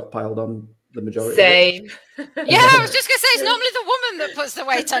 That's when it got piled on, the majority. Same. Yeah, I was just going to say, it's normally the woman that puts the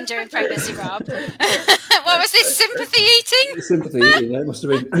weight on during pregnancy, Rob. What was this, sympathy eating? Sympathy eating, yeah, it must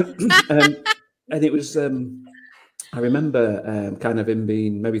have been. And it was, I remember kind of him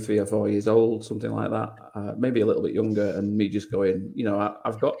being maybe 3 or 4 years old, something like that, maybe a little bit younger, and me just going,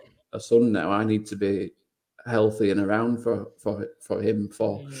 I've got a son now. I need to be healthy and around for him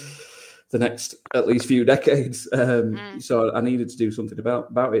for the next at least few decades. So I needed to do something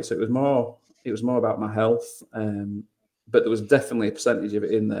about it. So it was more about my health, but there was definitely a percentage of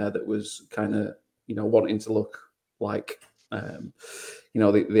it in there that was kind of wanting to look like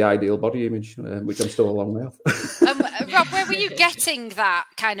the ideal body image, which I'm still a long way off. Rob, where were you getting that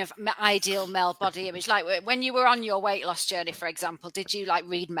kind of ideal male body image? Like when you were on your weight loss journey, for example, did you like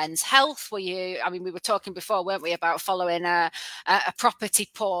read Men's Health? We were talking before, weren't we, about following a property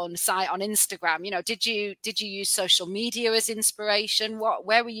porn site on Instagram? Did you use social media as inspiration?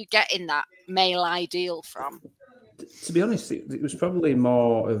 Where were you getting that male ideal from? To be honest, it was probably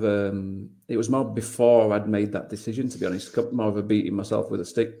more of it was more before I'd made that decision, to be honest, more of a beating myself with a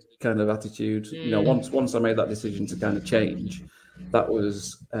stick kind of attitude. Once I made that decision to kind of change, that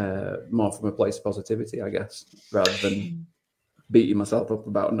was more from a place of positivity, I guess, rather than beating myself up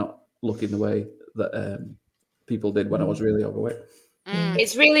about not looking the way that people did when I was really overweight.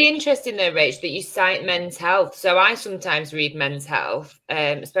 It's really interesting though, Rach, that you cite Men's Health. So I sometimes read Men's Health,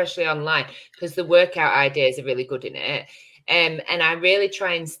 especially online, because the workout ideas are really good in it. And I really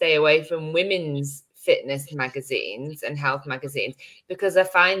try and stay away from women's fitness magazines and health magazines, because I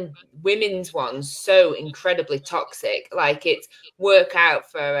find women's ones so incredibly toxic. Like it's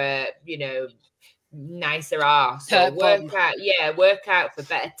workout for nicer arse, or work out for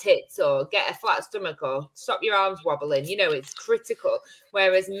better tits, or get a flat stomach, or stop your arms wobbling. It's critical.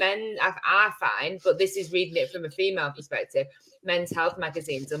 Whereas men, I find, but this is reading it from a female perspective, Men's Health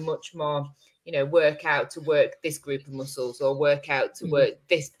magazines are much more, work out to work this group of muscles, or work out to work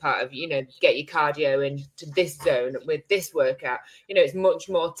this part of, get your cardio into this zone with this workout. It's much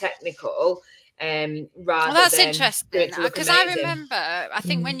more technical. That's interesting, because I remember, I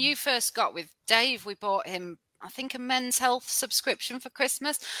think when you first got with Dave, we bought him, I think, a Men's Health subscription for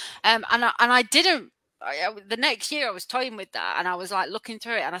Christmas, and I didn't. The next year I was toying with that, and I was like looking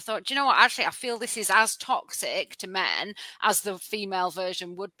through it, and I thought, do you know what? Actually, I feel this is as toxic to men as the female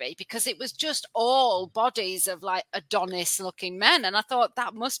version would be, because it was just all bodies of like Adonis-looking men, and I thought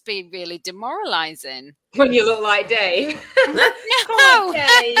that must be really demoralizing. When you look like Dave. No.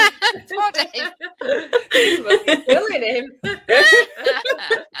 Dave. Poor Dave. You must be killing him.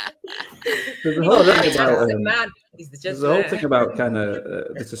 There's a whole thing about There's a whole thing about kind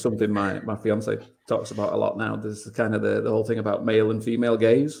of this is something my fiance talks about a lot now. There's kind of the whole thing about male and female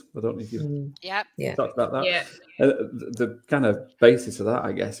gaze. I don't know if you've talked about that. Yeah. The kind of basis of that,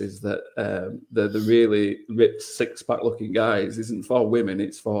 I guess, is that the really ripped six-pack looking guys isn't for women;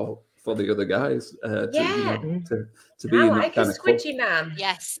 it's for the other guys to be in that kind of squidgy man.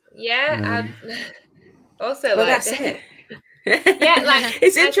 Yes. Yeah. Also, that's it.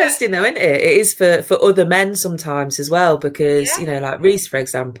 It's interesting though, isn't it? It is for other men sometimes as well, because like Reese, for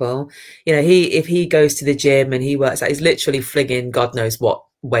example, if he goes to the gym and he works out, he's literally flinging God knows what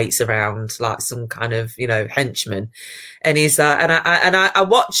weights around like some kind of henchman, and he's and I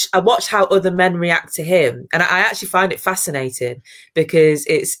watch how other men react to him, and I actually find it fascinating, because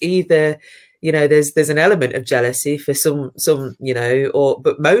it's either there's an element of jealousy for some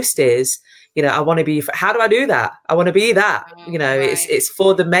but most is I want to be, how do I do that? I want to be that, it's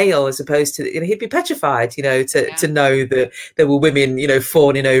for the male, as opposed to, he'd be petrified, to know that there were women,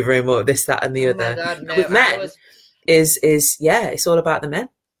 fawning over him, or this, that, and the other. God, no. With men, it's all about the men.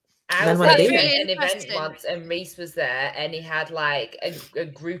 I was at an event once, and Reese was there, and he had like a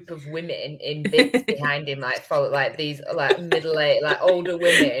group of women in bits behind him, like these like middle-aged, like older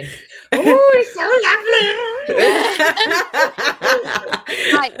women. Oh, it's so lovely!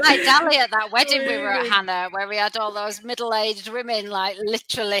 like Dali at that wedding we were at, Hannah, where we had all those middle-aged women like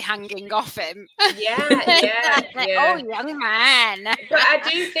literally hanging off him. Yeah. Oh, young man! But I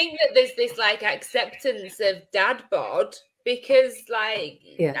do think that there's this like acceptance of dad bod. Because, I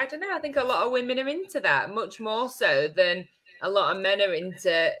don't know, I think a lot of women are into that much more so than a lot of men are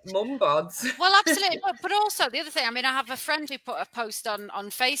into mum bods. Well, absolutely. But also the other thing, I have a friend who put a post on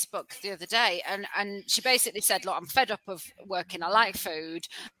Facebook the other day, and she basically said, look, I'm fed up of working. I like food.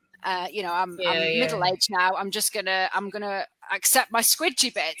 I'm middle-aged now. I'm gonna accept my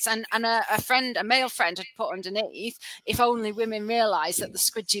squidgy bits. And a male friend had put underneath, if only women realise that the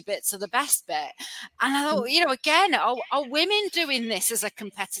squidgy bits are the best bit. And I thought, again, are women doing this as a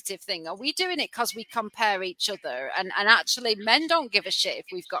competitive thing? Are we doing it because we compare each other? And actually, men don't give a shit if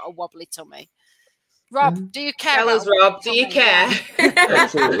we've got a wobbly tummy. Rob, do you care? Tell us, Rob, do you care?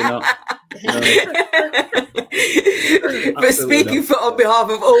 Absolutely not. No. But speaking on behalf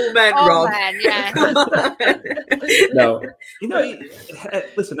of all men, all Rob. Men, yeah. No,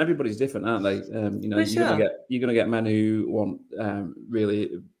 listen, everybody's different, aren't they? You're gonna get men who want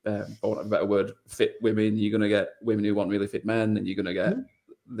really, for want of a better word, fit women. You're gonna get women who want really fit men, and you're gonna get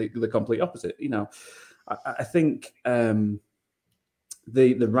the complete opposite. I think the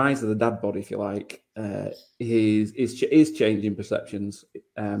rise of the dad bod, if you like, is changing perceptions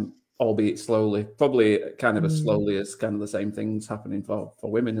albeit slowly, probably kind of as slowly as kind of the same things happening for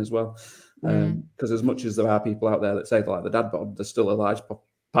women as well. Because as much as there are people out there that say they like the dad bod, there's still a large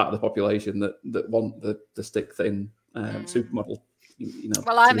part of the population that want the stick thin supermodel.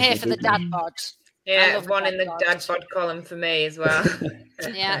 Well, I'm here for the dad bod. Yeah, one in the dad bod column for me as well.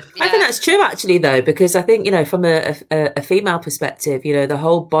 Yeah. I think that's true, actually, though, because I think, from a female perspective, the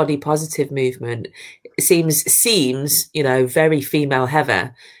whole body positive movement seems, very female heavy.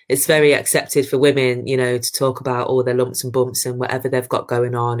 It's very accepted for women, to talk about all their lumps and bumps and whatever they've got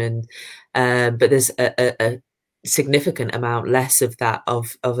going on. And but there's a significant amount less of that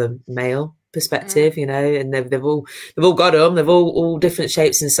of a male perspective, and they've all got them. They've all different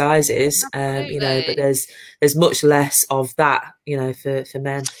shapes and sizes, but there's much less of that, for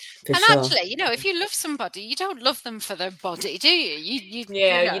men. For and sure. actually, if you love somebody, you don't love them for their body, do you? You do.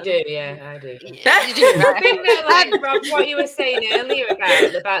 Yeah, I do. You do, right? I think that, Rob, what you were saying earlier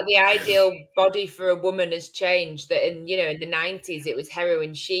about the ideal body for a woman has changed. That in the 90s it was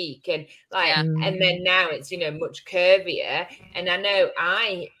heroin chic, and and then now it's much curvier. And I know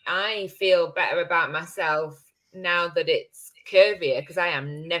I feel better about myself now that it's curvier, because I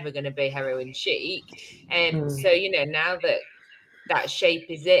am never going to be heroin chic. So now that shape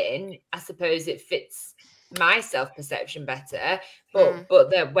is in, I suppose it fits my self-perception better, but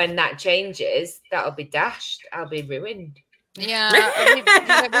that when that changes, that'll be dashed. I'll be ruined. Yeah, we've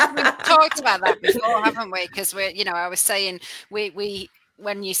talked about that before, haven't we? Because I was saying we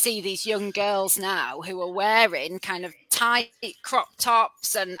when you see these young girls now who are wearing kind of tight crop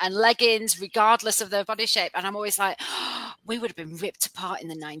tops and leggings, regardless of their body shape, and I'm always like, we would have been ripped apart in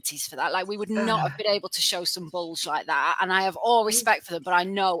the 90s for that. Like, we would not have been able to show some bulge like that. And I have all respect for them, but I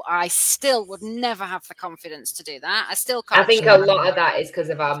know I still would never have the confidence to do that. I still can't. I think a lot of that is because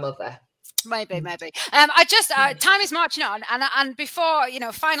of our mother. Maybe. I just time is marching on, and before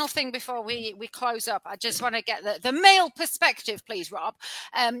final thing before we close up, I just want to get the male perspective, please, Rob.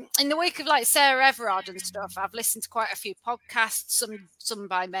 In the week of like Sarah Everard and stuff, I've listened to quite a few podcasts, some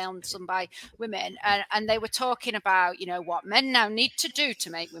by male and some by women, and they were talking about what men now need to do to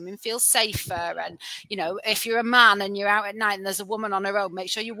make women feel safer. And if you're a man and you're out at night and there's a woman on her own,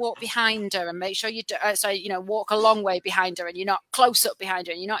 make sure you walk behind her, and make sure you walk a long way behind her, and you're not close up behind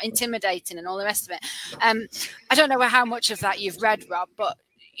her, and you're not intimidating and all the rest of it. I don't know how much of that you've read, Rob, but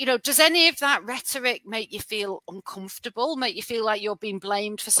does any of that rhetoric make you feel uncomfortable, make you feel like you're being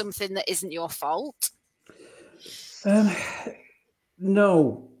blamed for something that isn't your fault?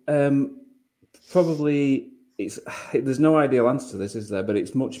 No, probably there's no ideal answer to this, is there? But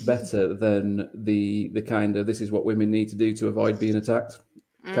it's much better than the kind of, this is what women need to do to avoid being attacked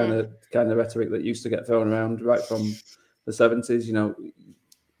kind of rhetoric that used to get thrown around right from the 70s.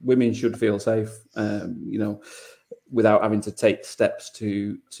 Women should feel safe, without having to take steps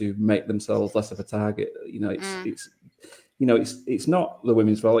to make themselves less of a target. It's not the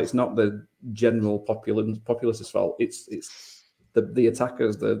women's fault. It's not the general populace's fault. It's the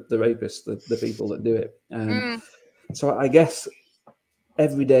attackers, the rapists, the people that do it. So I guess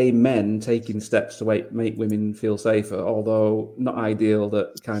everyday men taking steps to make women feel safer, although not ideal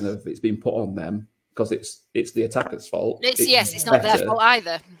that kind of it's been put on them, because it's the attacker's fault. It's not their fault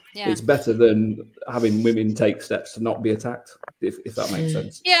either. Yeah. It's better than having women take steps to not be attacked, if that makes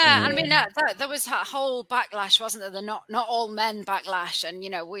sense. Yeah, I mean, there was a whole backlash, wasn't there? The not all men backlash, and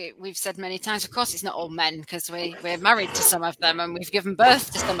we've said many times, of course, it's not all men, because we're married to some of them and we've given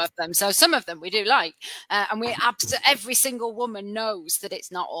birth to some of them, so some of them we do like, and every single woman knows that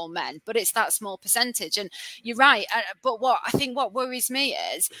it's not all men, but it's that small percentage. And you're right, but what worries me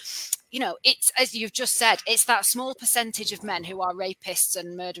is, it's, as you've just said, it's that small percentage of men who are rapists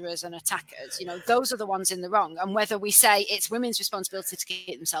and murderers and attackers. Those are the ones in the wrong. And whether we say it's women's responsibility to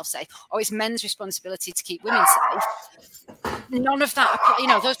keep themselves safe or it's men's responsibility to keep women safe, none of that,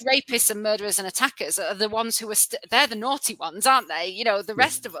 those rapists and murderers and attackers are the ones who are, they're the naughty ones, aren't they? The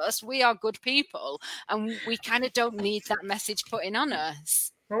rest of us, we are good people, and we kind of don't need that message put in on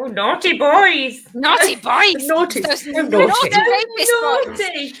us. Oh, naughty boys! Naughty boys! Naughty. Naughty.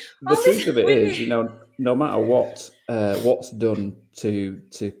 The truth of it is, no matter what's done to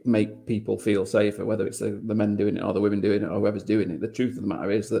make people feel safer, whether it's the men doing it or the women doing it or whoever's doing it, the truth of the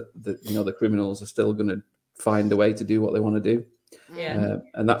matter is that the criminals are still going to find a way to do what they want to do. Yeah.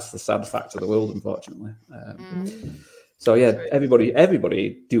 And that's the sad fact of the world, unfortunately. So yeah,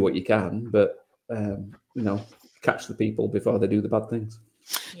 everybody do what you can, but catch the people before they do the bad things.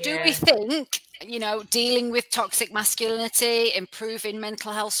 Yeah. Do we think, dealing with toxic masculinity, improving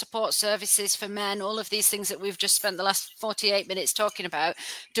mental health support services for men, all of these things that we've just spent the last 48 minutes talking about,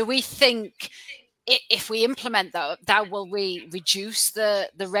 do we think if we implement that will we reduce the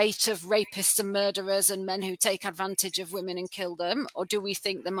rate of rapists and murderers and men who take advantage of women and kill them? Or do we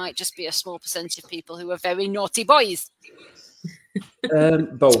think there might just be a small percentage of people who are very naughty boys?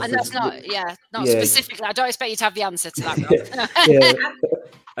 Both. And that's not specifically. I don't expect you to have the answer to that.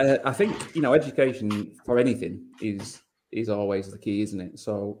 I think, education for anything is always the key, isn't it?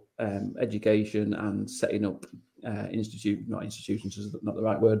 So education and setting up not institutions is not the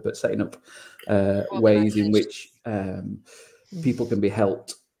right word, but setting up ways in which people can be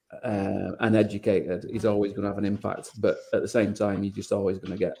helped and educated is always going to have an impact. But at the same time, you're just always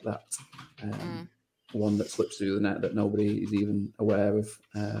going to get that one that slips through the net that nobody is even aware of,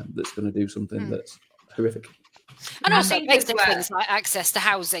 that's going to do something that's horrific. And also basic things like access to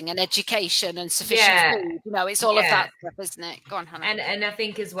housing and education and sufficient food. It's all of that stuff, isn't it? Go on, Hannah. And I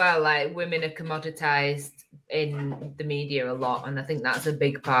think as well, like, women are commoditized in the media a lot, and I think that's a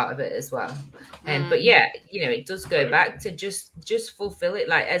big part of it as well. But it does go back to just fulfill it.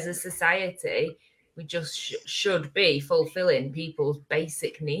 Like, as a society, we just should be fulfilling people's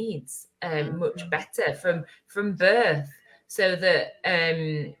basic needs much better from birth, so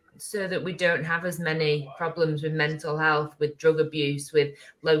that we don't have as many problems with mental health, with drug abuse, with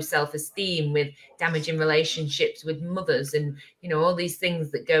low self-esteem, with damaging relationships with mothers, and all these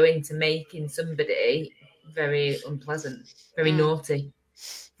things that go into making somebody very unpleasant, very naughty.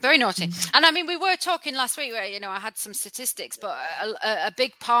 Very naughty. And I mean, we were talking last week where, I had some statistics, but a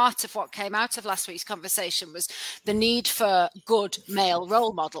big part of what came out of last week's conversation was the need for good male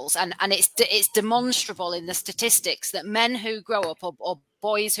role models. And it's demonstrable in the statistics that men who grow up or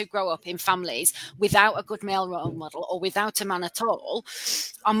boys who grow up in families without a good male role model or without a man at all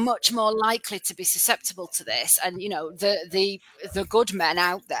are much more likely to be susceptible to this. And, the good men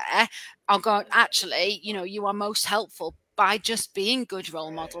out there are going, actually, you are most helpful by just being good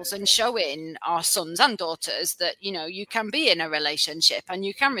role models and showing our sons and daughters that, you can be in a relationship and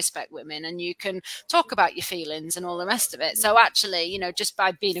you can respect women and you can talk about your feelings and all the rest of it. So actually, just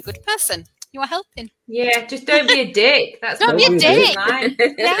by being a good person, you are helping. Yeah, just don't be a dick. Don't be a dick.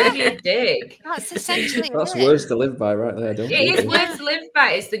 Don't be a dick. That's essentially That's words to live by right there. It is words to live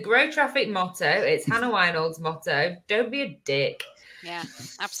by. It's the Grow Traffic motto. It's Hannah Weinald's motto. Don't be a dick. Yeah,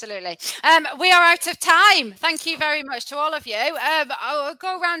 absolutely. We are out of time. Thank you very much to all of you. I'll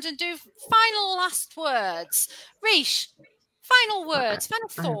go around and do final last words. Reish, final words, final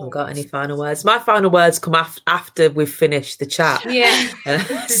thoughts. I haven't got any final words. My final words come after we've finished the chat. Yeah.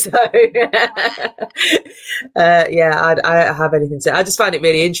 I have anything to say. I just find it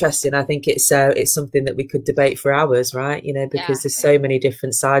really interesting. I think it's something that we could debate for hours, right? Because there's so many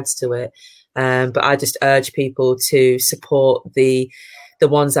different sides to it. But I just urge people to support the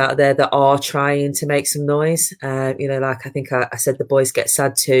ones out there that are trying to make some noise. Like I think I said, the Boys Get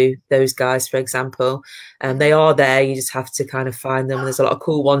Sad too. Those guys, for example, they are there. You just have to kind of find them. And there's a lot of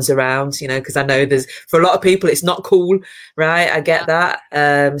cool ones around, because I know for a lot of people, it's not cool, right? I get that.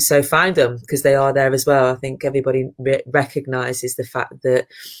 So find them because they are there as well. I think everybody recognizes the fact that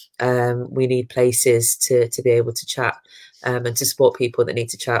we need places to be able to chat and to support people that need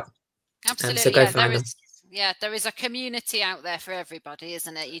to chat. Absolutely. So go find them. There is a community out there for everybody,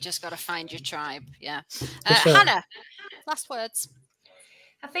 isn't it? You just got to find your tribe. Yeah. Sure. Hannah, last words.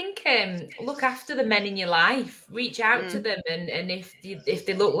 I think look after the men in your life. Reach out to them, and if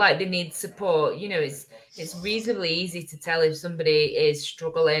they look like they need support, it's reasonably easy to tell if somebody is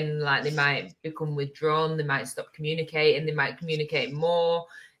struggling, like they might become withdrawn, they might stop communicating, they might communicate more.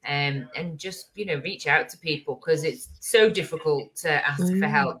 And just reach out to people, because it's so difficult to ask for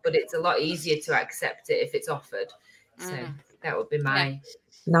help, but it's a lot easier to accept it if it's offered. So that would be my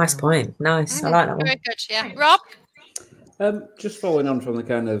nice point. Nice. I like that one. Very good. Yeah. Rob? Just following on from the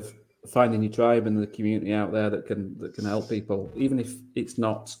kind of finding your tribe and the community out there that can help people, even if it's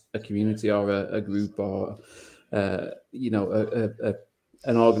not a community or a group or an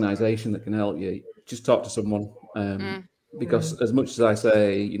organization that can help you. Just talk to someone. Because as much as I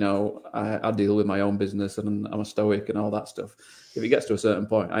say, I deal with my own business and I'm a stoic and all that stuff, if it gets to a certain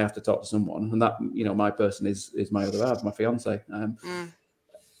point, I have to talk to someone. And that, my person is my other half, my fiance.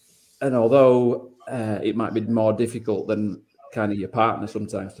 And although it might be more difficult than kind of your partner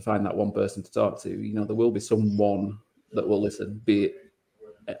sometimes to find that one person to talk to, there will be someone that will listen, be it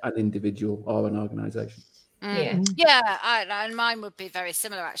an individual or an organization. And mine would be very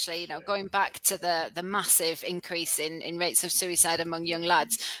similar, actually. Going back to the massive increase in rates of suicide among young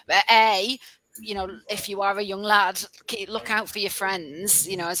lads. if you are a young lad, look out for your friends.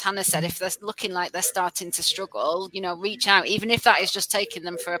 As Hannah said, if they're looking like they're starting to struggle, reach out, even if that is just taking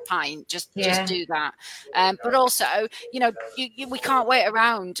them for a pint. Just do that. But also, we can't wait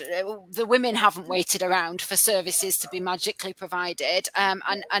around. The women haven't waited around for services to be magically provided,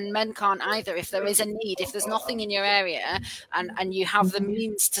 and men can't either. If there is a need, if there's nothing in your area, and you have the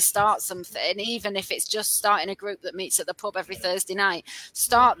means to start something, even if it's just starting a group that meets at the pub every Thursday night,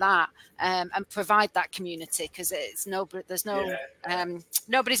 start that. And provide that community, because nobody's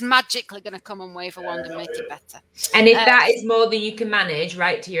magically going to come and wave a wand and make it better. And if that is more than you can manage,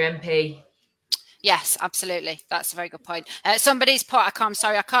 write to your MP. Yes, absolutely. That's a very good point. Somebody's put, I'm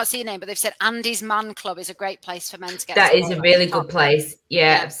sorry, I can't see your name, but they've said Andy's Man Club is a great place for men to get. That is a really good place.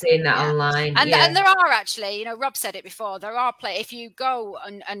 Yeah, I've seen that online. And there are actually, Rob said it before, there are if you go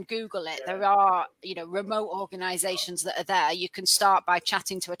and Google it, there are, remote organisations that are there. You can start by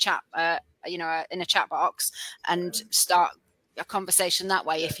chatting to a chat, in a chat box, and start a conversation that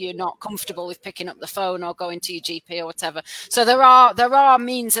way if you're not comfortable with picking up the phone or going to your GP or whatever. So there are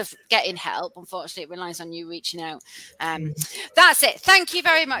means of getting help. Unfortunately, it relies on you reaching out. That's it. Thank you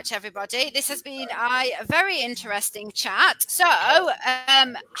very much, everybody. This has been a very interesting chat. So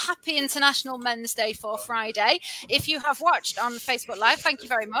happy International Men's Day for Friday. If you have watched on Facebook Live, thank you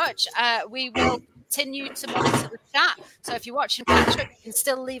very much. We will continue to monitor the chat. So if you're watching Patreon, you can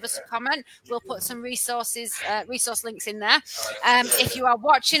still leave us a comment. We'll put some resource links in there. If you are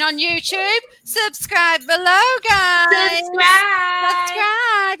watching on YouTube, subscribe below, guys.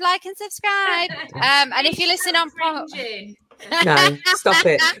 Subscribe, like and subscribe. And if you listen on no, stop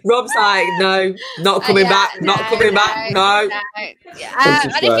it. Rob's like, no, not coming back, not coming back, no.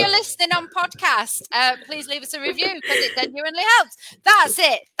 And if you're listening on podcast, please leave us a review, because it genuinely helps. That's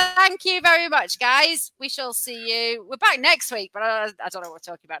it. Thank you very much, guys. We shall see you. We're back next week, but I don't know what we're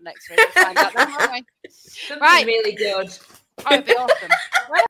talking about next week. We'll find out then, won't we? Something really good. Oh, it'd be awesome.